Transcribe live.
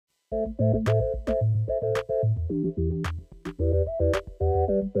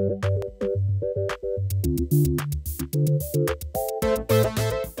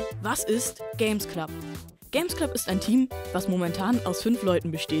Was ist GamesClub? GamesClub ist ein Team, was momentan aus 5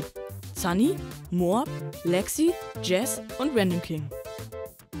 Leuten besteht. Sunny, Morb, Lexi, Jess und Random King.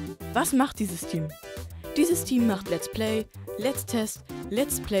 Was macht dieses Team? Dieses Team macht Let's Play, Let's Test,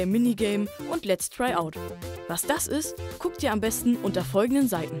 Let's Play Minigame und Let's Try Out. Was das ist, guckt ihr am besten unter folgenden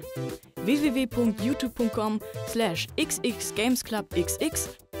Seiten: www.youtube.com/xxgamesclubxx,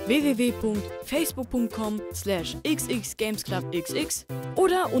 www.facebook.com/xxgamesclubxx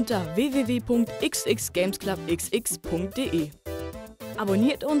oder unter www.xxgamesclubxx.de.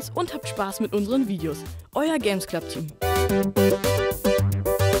 Abonniert uns und habt Spaß mit unseren Videos. Euer GamesClub-Team.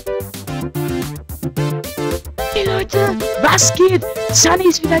 Hey Leute, was geht? Sunny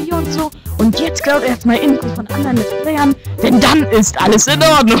ist wieder hier und so. Und jetzt klaut er erstmal Infos von anderen Let's Playern, denn dann ist alles in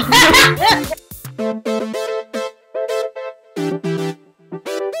Ordnung.